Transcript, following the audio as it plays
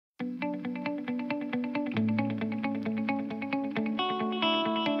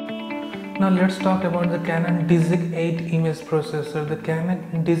Now let's talk about the Canon Digic 8 image processor. The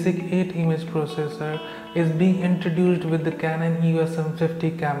Canon Digic 8 image processor is being introduced with the Canon EOS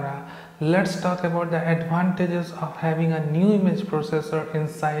M50 camera. Let's talk about the advantages of having a new image processor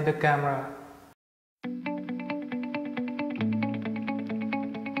inside the camera.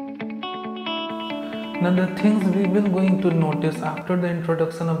 Now the things we will going to notice after the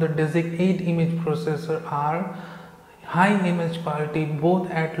introduction of the Digic 8 image processor are high image quality both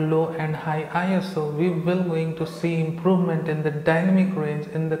at low and high ISO. We will going to see improvement in the dynamic range,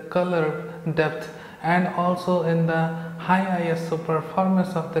 in the color depth, and also in the high ISO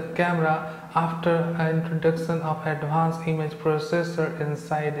performance of the camera after introduction of advanced image processor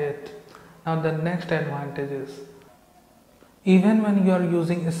inside it. Now the next advantage is, even when you are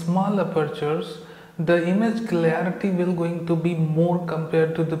using small apertures, the image clarity will going to be more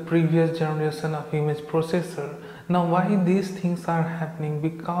compared to the previous generation of image processor. Now why these things are happening?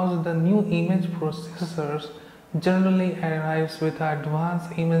 Because the new image processors generally arrives with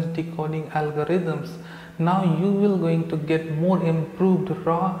advanced image decoding algorithms. Now you will going to get more improved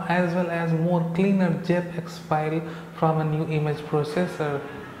raw as well as more cleaner JPEG file from a new image processor.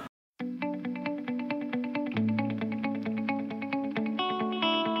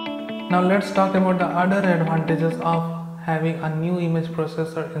 Now let's talk about the other advantages of having a new image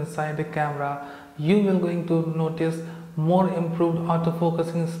processor inside the camera. You will going to notice more improved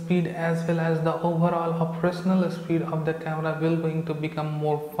autofocusing speed as well as the overall operational speed of the camera will going to become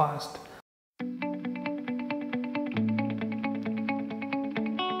more fast.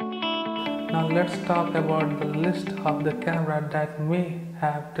 Now let's talk about the list of the camera that may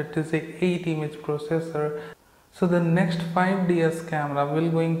have the Digic 8 image processor. So the next 5DS camera will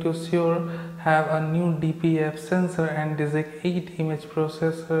going to sure have a new DPF sensor and Digic 8 image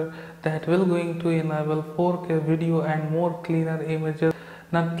processor that will going to enable 4K video and more cleaner images.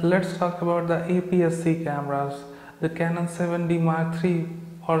 Now let's talk about the APS-C cameras. The Canon 7D Mark III,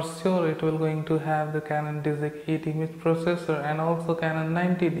 for sure it will going to have the Canon Digic 8 image processor and also Canon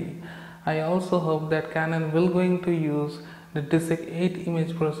 90D. I also hope that Canon will going to use the Digic 8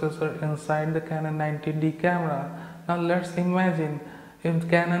 image processor inside the Canon 90D camera. Now let's imagine if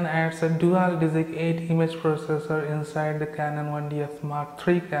Canon adds a dual Digic 8 image processor inside the Canon 1DX Mark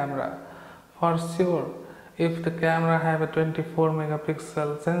III camera. For sure, if the camera have a 24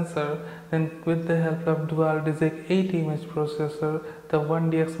 megapixel sensor, then with the help of dual Digic 8 image processor, the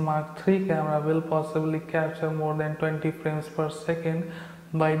 1DX Mark III camera will possibly capture more than 20 frames per second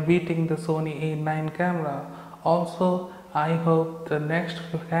by beating the Sony A9 camera. Also, I hope the next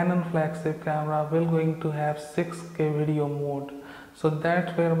Canon flagship camera will going to have 6K video mode. So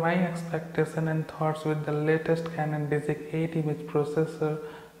that were my expectation and thoughts with the latest Canon Digic 8 image processor.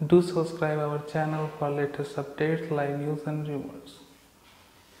 Do subscribe our channel for latest updates, live news and rumors.